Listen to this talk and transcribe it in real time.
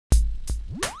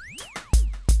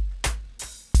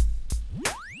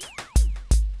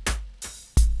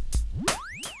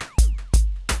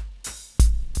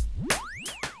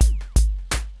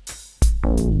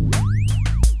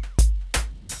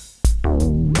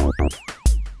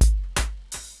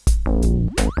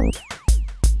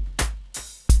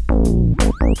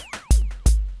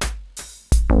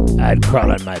I'd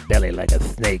crawl on my belly like a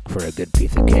snake for a good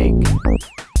piece of cake.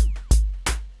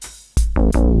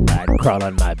 I'd crawl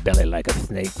on my belly like a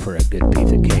snake for a good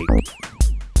piece of cake.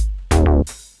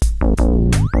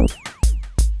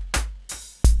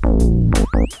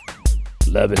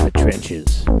 Love in the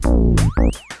trenches.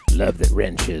 Love that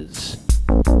wrenches.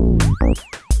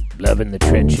 Love in the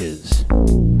trenches.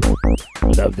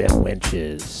 Love them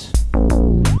wenches.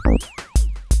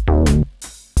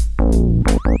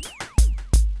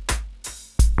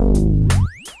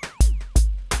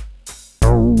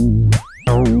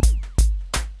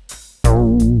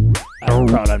 I'd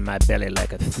crawl on my belly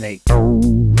like a snake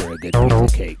for a good piece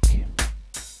of cake.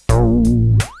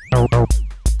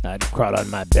 I'd crawl on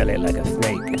my belly like a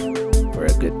snake for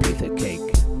a good piece of cake.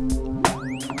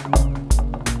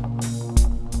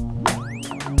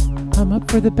 I'm up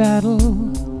for the battle,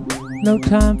 no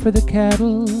time for the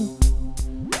cattle.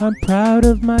 I'm proud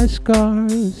of my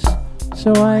scars,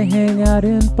 so I hang out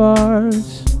in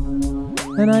bars.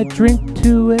 And I drink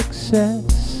to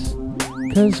excess,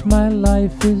 'cause my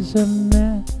life is a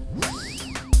mess.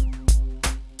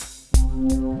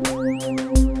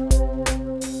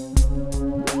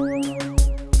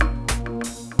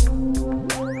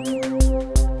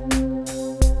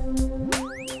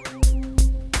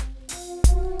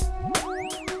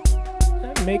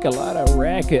 I make a lot of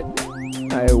racket.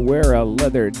 I wear a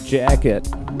leather jacket.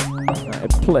 I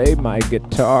play my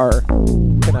guitar.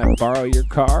 Can I borrow your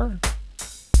car?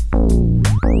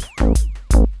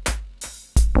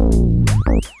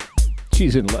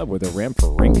 She's in love with a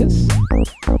Ramphorhynchus.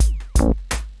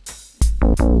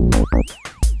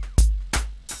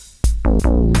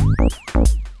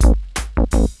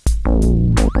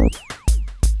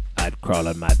 I'd crawl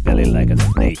on my belly like a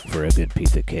snake for a good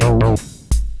piece of cake.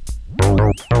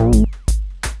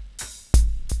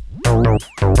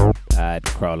 I'd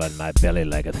crawl on my belly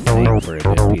like a snake for a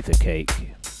good piece of cake.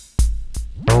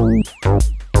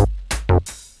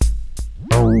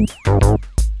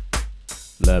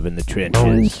 Love in the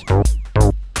trenches.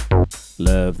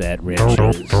 Love that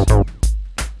wrenches.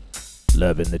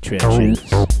 Love in the trenches.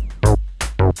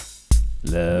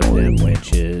 Love them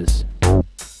wenches.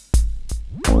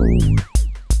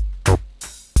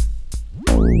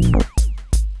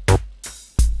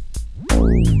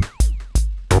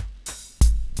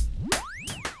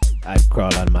 I'd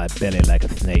crawl on my belly like a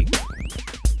snake